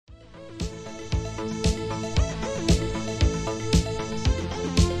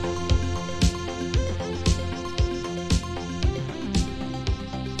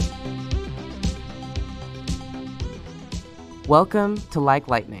Welcome to Like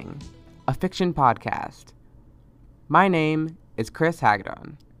Lightning, a fiction podcast. My name is Chris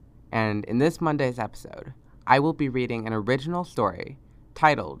Hagedorn, and in this Monday's episode, I will be reading an original story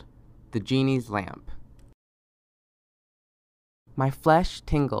titled The Genie's Lamp. My flesh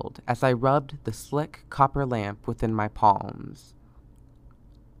tingled as I rubbed the slick copper lamp within my palms.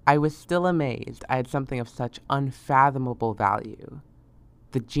 I was still amazed I had something of such unfathomable value.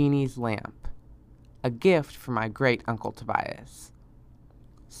 The Genie's Lamp, a gift from my great-uncle Tobias.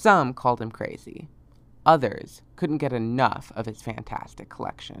 Some called him crazy. Others couldn't get enough of his fantastic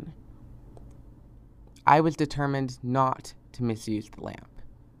collection. I was determined not to misuse the lamp.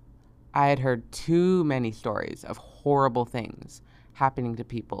 I had heard too many stories of horrible things happening to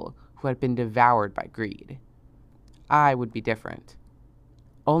people who had been devoured by greed. I would be different,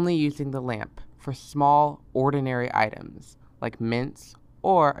 only using the lamp for small, ordinary items like mints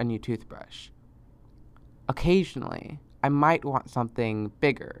or a new toothbrush. Occasionally, I might want something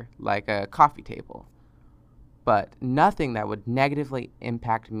bigger, like a coffee table, but nothing that would negatively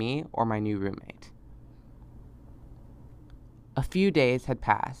impact me or my new roommate. A few days had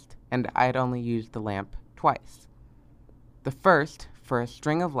passed, and I had only used the lamp twice. The first for a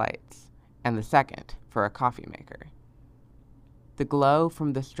string of lights, and the second for a coffee maker. The glow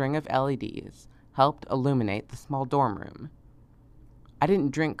from the string of LEDs helped illuminate the small dorm room. I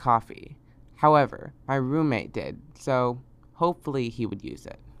didn't drink coffee. However, my roommate did, so hopefully he would use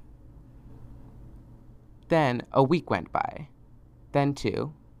it. Then a week went by, then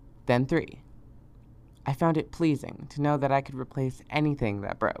 2, then 3. I found it pleasing to know that I could replace anything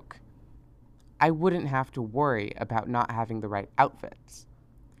that broke. I wouldn't have to worry about not having the right outfits,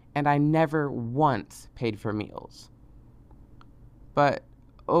 and I never once paid for meals. But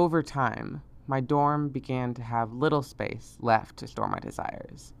over time, my dorm began to have little space left to store my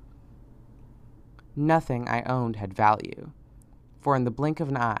desires. Nothing I owned had value, for in the blink of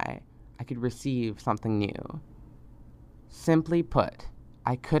an eye, I could receive something new. Simply put,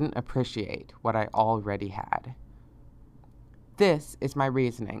 I couldn't appreciate what I already had. This is my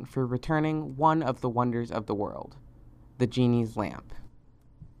reasoning for returning one of the wonders of the world, the Genie's Lamp.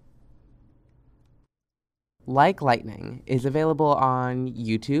 Like Lightning is available on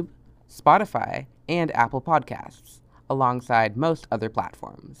YouTube, Spotify, and Apple Podcasts, alongside most other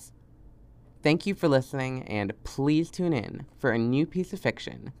platforms. Thank you for listening, and please tune in for a new piece of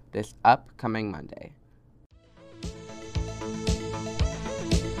fiction this upcoming Monday.